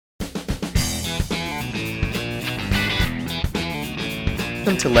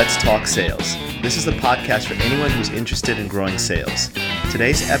Welcome to Let's Talk Sales. This is the podcast for anyone who's interested in growing sales.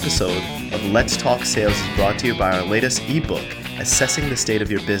 Today's episode of Let's Talk Sales is brought to you by our latest ebook, Assessing the State of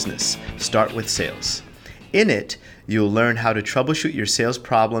Your Business. Start with Sales. In it, you'll learn how to troubleshoot your sales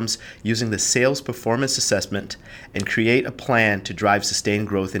problems using the Sales Performance Assessment and create a plan to drive sustained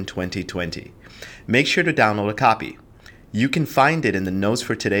growth in 2020. Make sure to download a copy. You can find it in the notes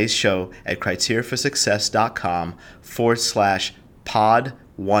for today's show at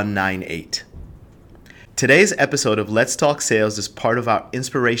criteriaforsuccess.com/pod198. Today's episode of Let's Talk Sales is part of our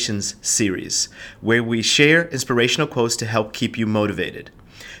Inspirations series, where we share inspirational quotes to help keep you motivated.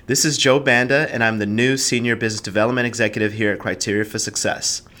 This is Joe Banda, and I'm the new Senior Business Development Executive here at Criteria for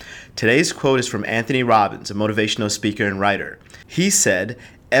Success. Today's quote is from Anthony Robbins, a motivational speaker and writer. He said,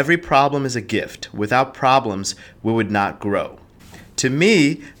 "Every problem is a gift. Without problems, we would not grow." To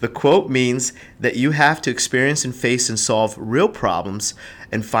me, the quote means that you have to experience and face and solve real problems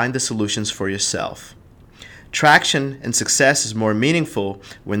and find the solutions for yourself. Traction and success is more meaningful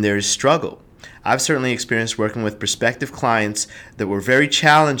when there is struggle. I've certainly experienced working with prospective clients that were very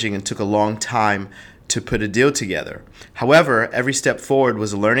challenging and took a long time to put a deal together. However, every step forward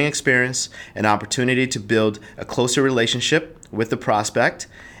was a learning experience, an opportunity to build a closer relationship with the prospect,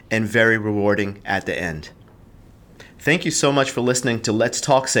 and very rewarding at the end. Thank you so much for listening to Let's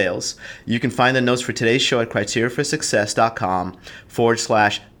Talk Sales. You can find the notes for today's show at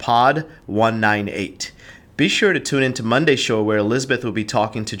criteriaforsuccess.com/pod198. Be sure to tune in to Monday's show where Elizabeth will be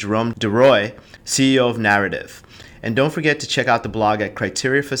talking to Jerome DeRoy, CEO of Narrative. And don't forget to check out the blog at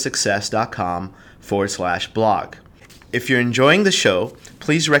criteriaforsuccess.com/blog. If you're enjoying the show,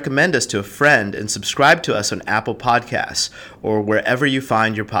 please recommend us to a friend and subscribe to us on Apple Podcasts or wherever you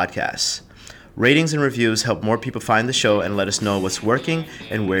find your podcasts. Ratings and reviews help more people find the show and let us know what's working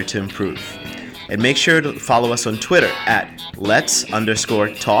and where to improve. And make sure to follow us on Twitter at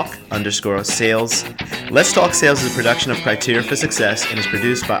Let's_talk_sales. Let's Talk Sales is a production of Criteria for Success and is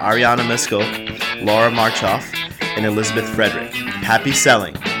produced by Ariana Misko, Laura Marchoff, and Elizabeth Frederick. Happy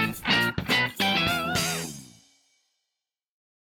selling.